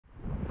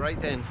Right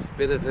then,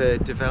 bit of a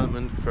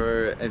development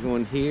for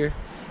everyone here.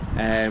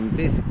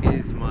 This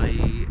is my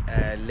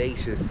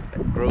latest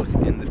growth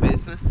in the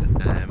business.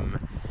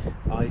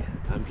 I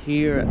am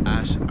here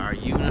at our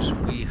unit.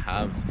 We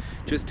have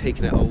just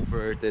taken it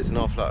over. There's an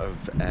awful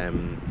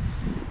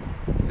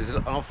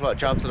lot of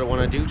jobs that I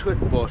want to do to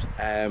it, but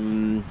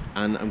and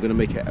I'm going to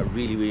make it a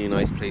really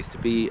nice place to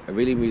be, a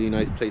really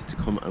nice place to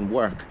come and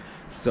work.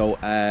 So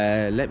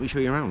let me show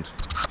you around.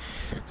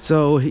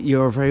 So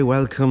you're very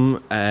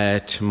welcome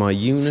to my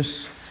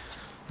unit.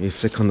 You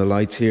flick on the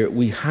lights here.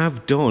 We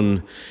have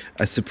done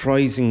a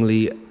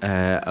surprisingly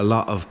a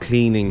lot of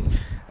cleaning.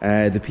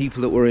 The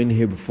people that were in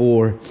here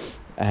before,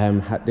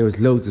 there was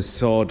loads of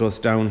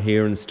sawdust down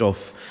here and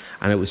stuff,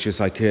 and it was just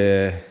like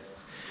a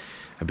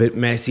bit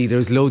messy.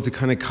 There's loads of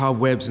kind of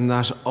cobwebs and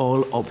that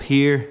all up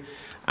here,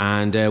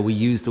 and we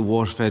used the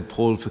water-fed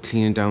pole for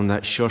cleaning down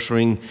that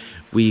shuttering.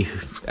 We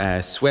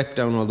swept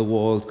down all the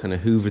walls, kind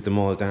of hoovered them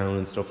all down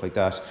and stuff like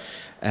that.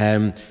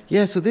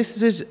 Yeah, so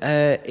this is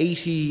it,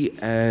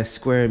 80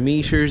 square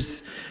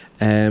meters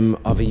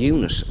of a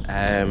unit,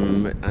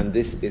 and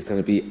this is going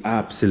to be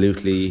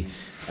absolutely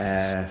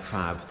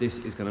fab.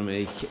 This is going to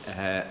make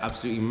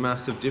absolutely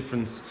massive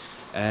difference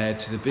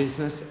to the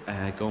business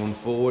going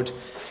forward,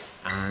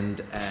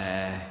 and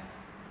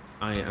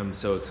I am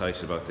so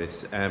excited about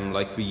this.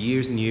 Like for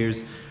years and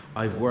years,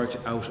 I've worked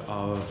out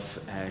of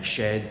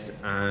sheds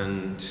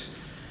and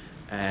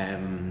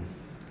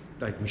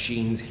like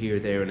machines here,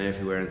 there and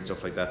everywhere and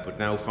stuff like that, but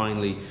now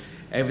finally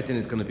everything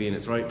is going to be in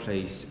its right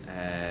place,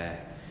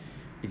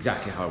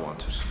 exactly how I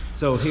want it.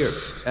 So here,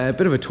 a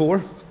bit of a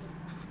tour.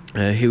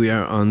 Here we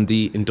are on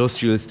the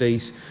industrial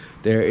estate.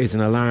 There is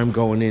an alarm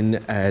going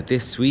in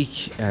this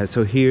week.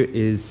 So here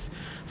is,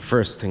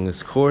 first thing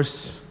of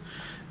course,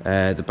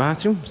 the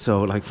bathroom.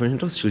 So like for an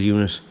industrial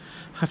unit,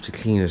 have to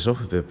clean it up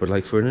a bit, but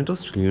like for an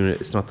industrial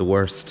unit, it's not the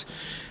worst.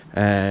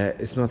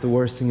 It's not the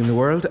worst thing in the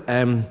world.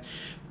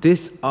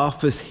 This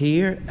office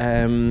here,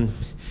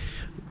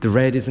 the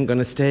red isn't going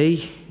to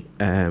stay,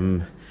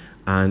 and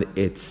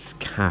it's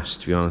cat,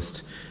 to be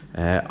honest.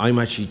 I'm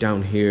actually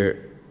down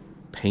here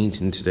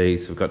painting today,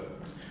 so I've got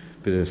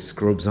a bit of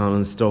scrubs on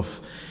and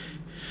stuff.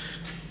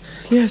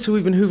 Yeah, so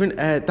we've been hoovering.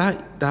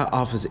 That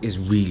office is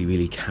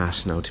really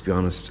cat now, to be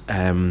honest.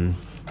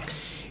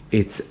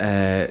 It's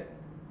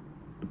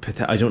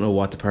I don't know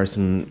what the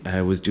person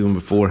was doing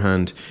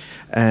beforehand.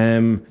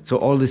 So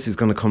all this is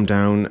going to come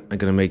down. I'm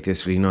going to make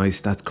this really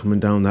nice. That's coming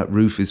down. That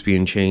roof is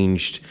being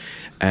changed.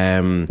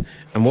 And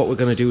what we're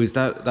going to do is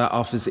that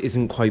office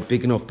isn't quite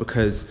big enough,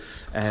 because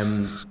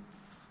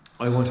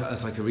I want it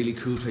as like a really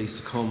cool place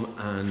to come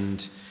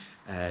and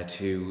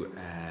to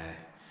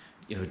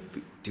you know,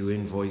 do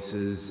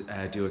invoices,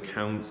 do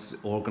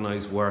accounts,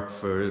 organise work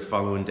for the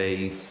following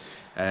days,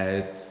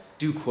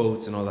 do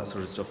quotes and all that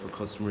sort of stuff for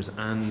customers,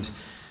 and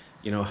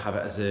you know, have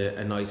it as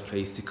a nice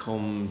place to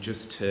come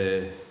just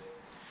to,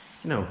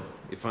 you know,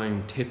 if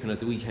I'm tipping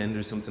at the weekend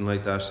or something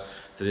like that,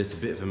 that it's a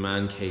bit of a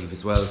man cave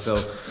as well. So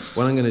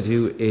what I'm going to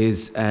do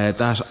is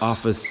that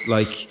office,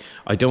 like,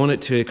 I don't want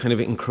it to kind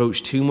of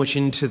encroach too much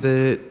into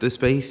the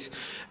space,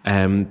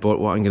 but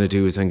what I'm going to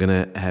do is I'm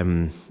going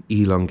to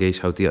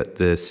elongate out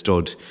the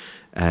stud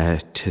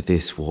to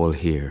this wall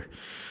here,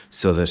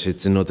 so that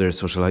it's another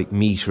sort of like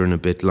metre and a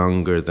bit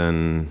longer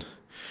than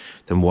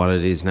what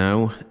it is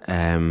now.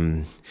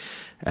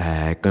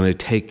 Gonna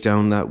take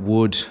down that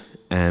wood.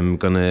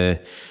 Gonna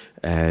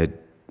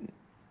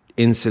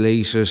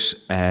insulate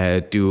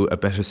it, do a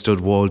better stud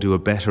wall, do a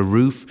better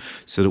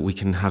roof, so that we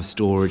can have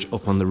storage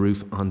up on the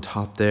roof on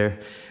top there.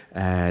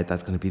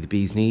 That's going to be the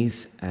bee's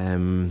knees.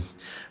 I'm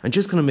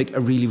just going to make a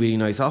really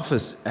nice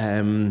office.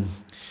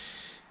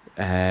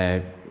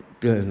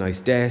 Build a nice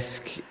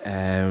desk,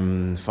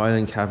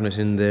 filing cabinet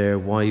in there,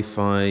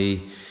 Wi-Fi,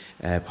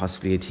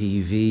 possibly a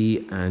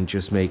TV, and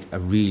just make a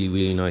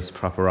really nice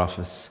proper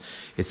office.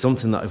 It's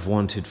something that I've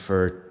wanted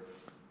for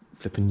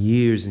flipping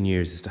years and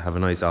years, is to have a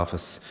nice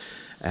office.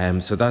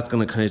 So that's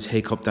going to kind of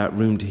take up that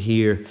room to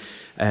here.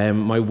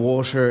 My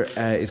water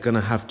is going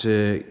to have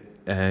to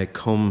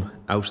come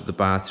out of the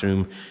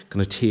bathroom,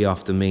 going to tee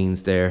off the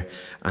mains there,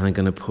 and I'm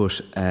going to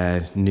put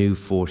a new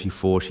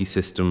 40/40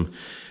 system.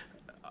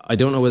 I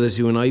don't know whether to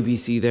do an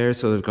IBC there,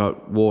 so they've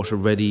got water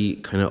ready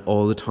kind of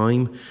all the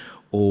time,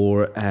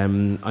 or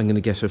I'm going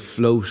to get a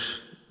float,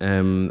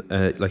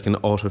 like an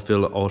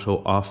autofill,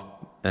 auto-off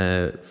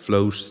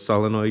float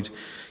solenoid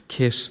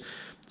kit,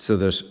 so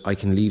that I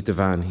can leave the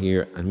van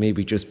here and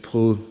maybe just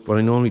pull. What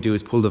I normally do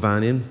is pull the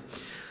van in,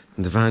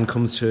 and the van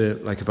comes to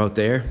like about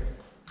there,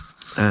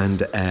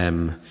 and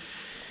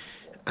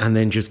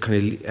then just kind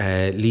of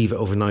leave it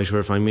overnight, or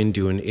if I'm in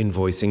doing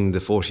invoicing, the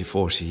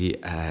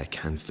 40/40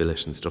 can fill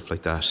it and stuff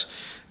like that.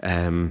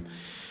 And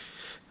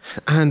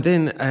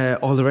then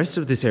all the rest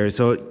of this area,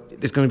 so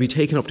it's going to be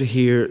taken up to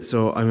here.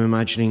 So I'm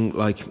imagining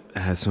like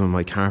some of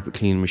my carpet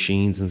cleaning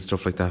machines and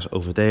stuff like that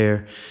over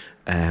there.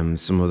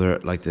 Some other,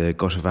 like the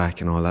gutter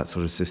vac and all that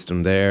sort of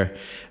system there.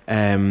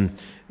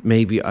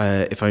 Maybe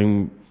if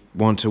I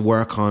want to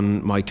work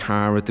on my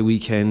car at the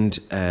weekend,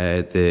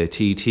 the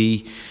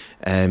TT,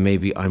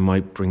 maybe I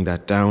might bring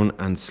that down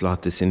and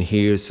slot this in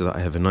here so that I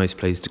have a nice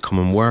place to come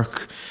and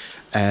work.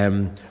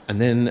 And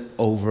then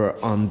over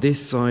on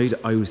this side,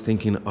 I was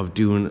thinking of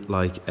doing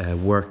like a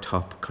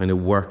worktop kind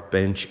of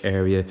workbench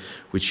area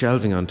with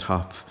shelving on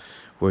top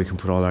where we can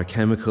put all our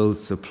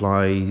chemicals,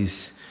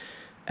 supplies,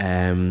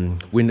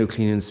 window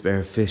cleaning,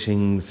 spare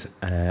fittings,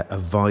 a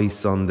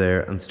vice on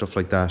there and stuff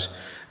like that,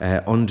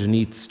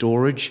 underneath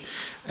storage.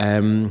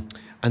 And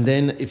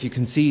then if you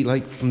can see,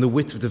 like from the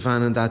width of the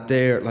van and that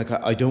there, like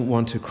I don't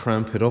want to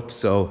cramp it up,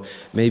 so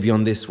maybe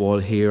on this wall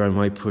here I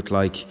might put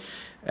like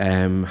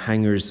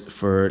hangers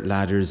for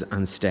ladders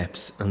and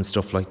steps and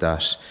stuff like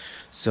that.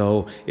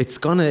 So it's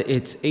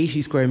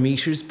 80 square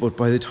meters, but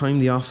by the time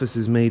the office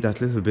is made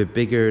that little bit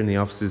bigger and the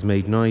office is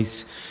made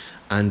nice,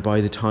 and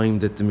by the time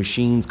that the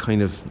machines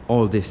kind of,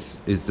 all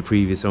this is the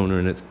previous owner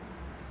and it's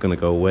going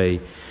to go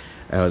away,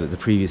 the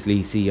previous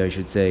leasee I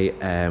should say,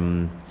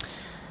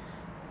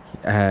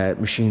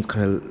 machines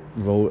kind of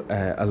roll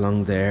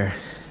along there,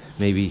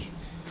 maybe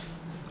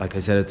like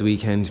I said at the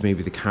weekend,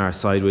 maybe the car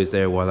sideways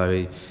there while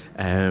I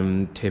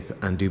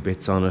tip and do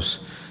bits on it.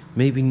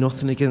 Maybe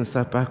nothing against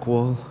that back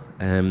wall.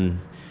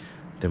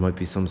 There might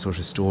be some sort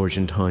of storage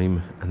in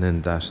time, and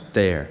then that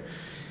there.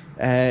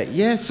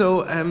 Yeah,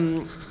 so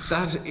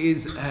that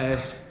is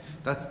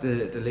that's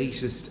the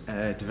latest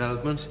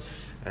development,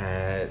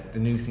 the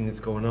new thing that's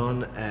going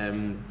on.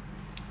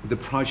 The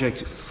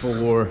project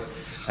for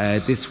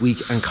this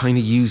week, and kind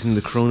of using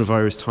the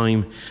coronavirus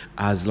time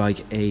as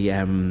like a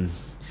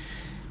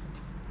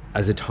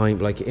time,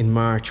 like in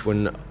March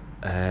when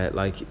a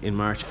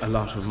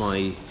lot of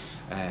my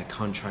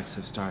contracts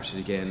have started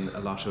again. A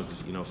lot of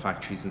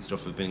factories and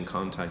stuff have been in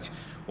contact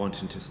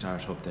wanting to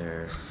start up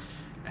their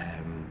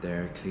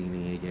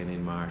cleaning again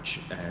in March.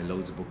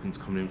 Loads of bookings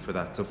coming in for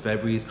that, so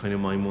February is kind of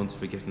my month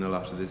for getting a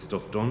lot of this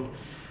stuff done.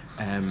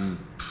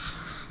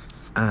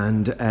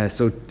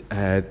 So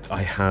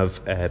I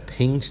have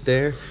paint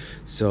there,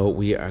 so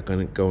we are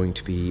going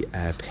to be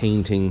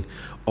painting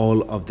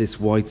all of this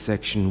white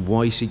section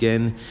white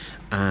again,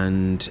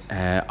 and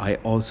I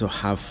also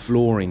have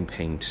flooring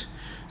paint,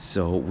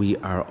 so we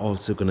are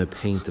also going to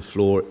paint the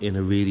floor in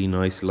a really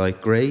nice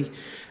light grey.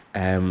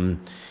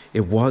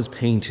 It was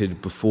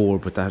painted before,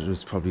 but that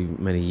was probably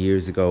many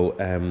years ago,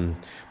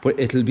 but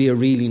it'll be a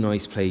really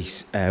nice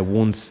place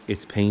once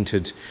it's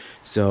painted.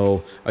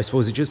 So I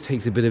suppose it just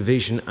takes a bit of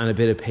vision and a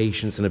bit of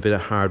patience and a bit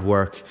of hard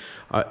work.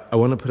 I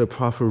want to put a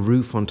proper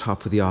roof on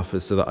top of the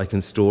office so that I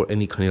can store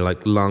any kind of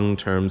like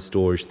long-term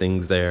storage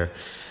things there,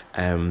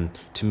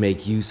 to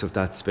make use of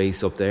that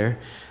space up there.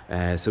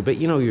 But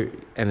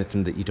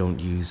anything that you don't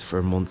use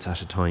for months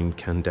at a time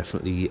can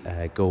definitely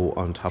go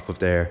on top of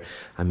there,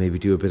 and maybe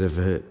do a bit of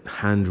a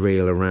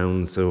handrail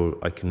around so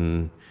I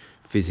can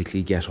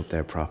physically get up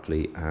there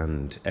properly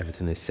and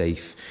everything is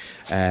safe.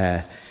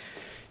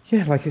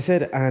 Yeah, like I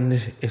said,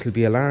 and it'll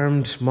be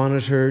alarmed,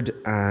 monitored,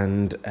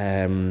 and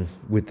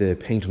with the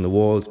paint on the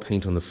walls,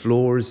 paint on the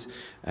floors,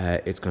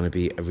 it's going to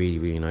be a really,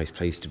 really nice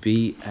place to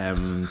be.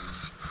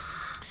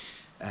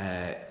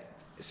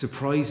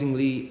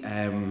 Surprisingly,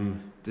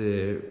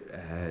 the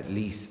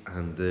lease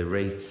and the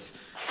rates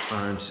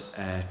aren't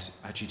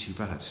actually too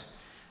bad.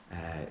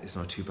 It's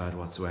not too bad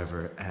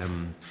whatsoever.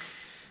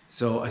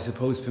 So I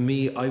suppose for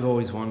me, I've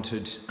always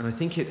wanted, and I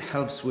think it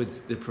helps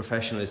with the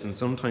professionalism.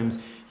 Sometimes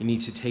you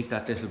need to take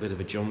that little bit of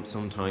a jump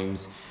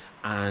sometimes,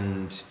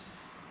 and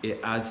it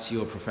adds to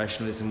your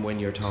professionalism when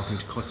you're talking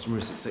to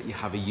customers. It's that you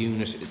have a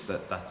unit,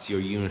 that's your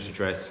unit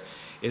address.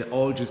 It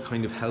all just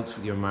kind of helps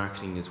with your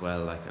marketing as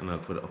well, and I'll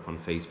put it up on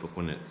Facebook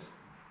when it's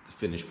the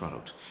finished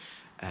product.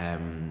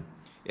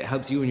 It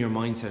helps you in your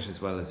mindset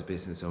as well as a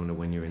business owner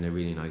when you're in a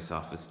really nice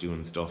office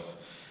doing stuff,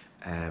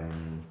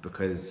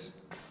 because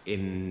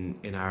in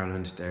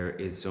Ireland there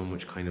is so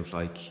much kind of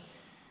like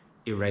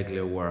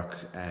irregular work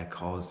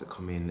calls that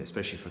come in,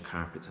 especially for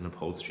carpets and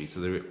upholstery, so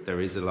there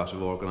is a lot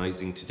of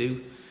organising to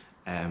do.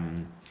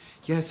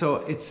 Yeah, so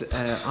it's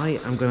I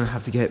am gonna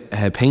have to get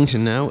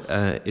painting now.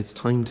 It's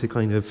time to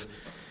kind of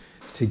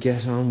to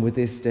get on with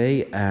this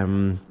day.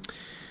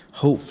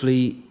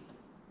 Hopefully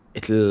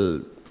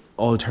it'll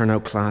all turn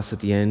out class at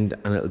the end,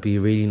 and it'll be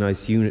a really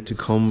nice unit to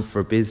come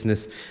for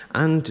business,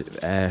 and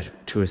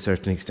to a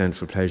certain extent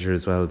for pleasure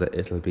as well, that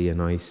it'll be a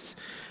nice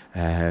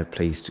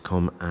place to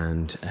come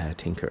and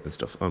tinker and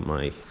stuff on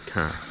my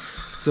car.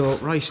 So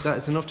right, that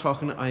is enough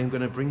talking. I am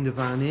going to bring the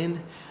van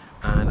in,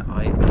 and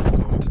I am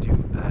going to do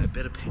a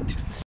bit of painting.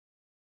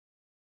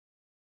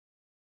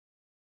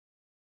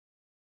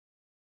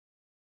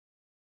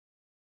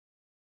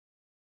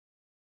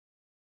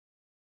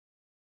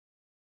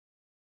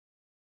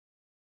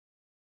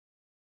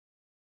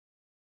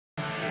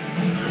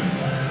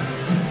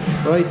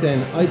 Right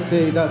then, I'd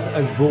say that's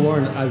as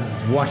boring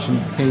as watching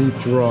paint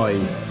dry.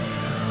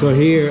 So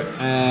here,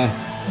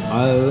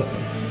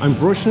 I'm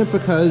brushing it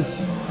because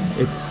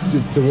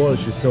the wall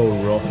is just so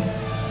rough.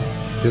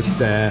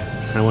 Just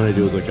I want to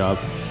do a good job.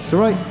 So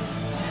right,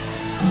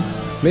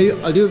 maybe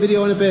I'll do a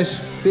video in a bit.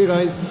 See you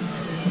guys.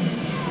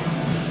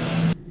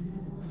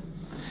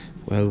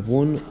 Well,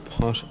 one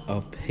pot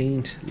of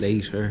paint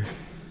later,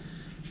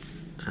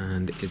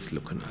 and it's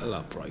looking a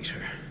lot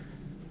brighter.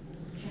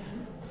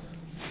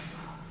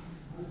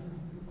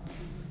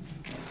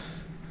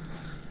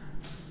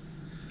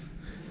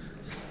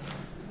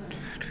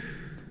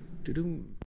 Doo-doo.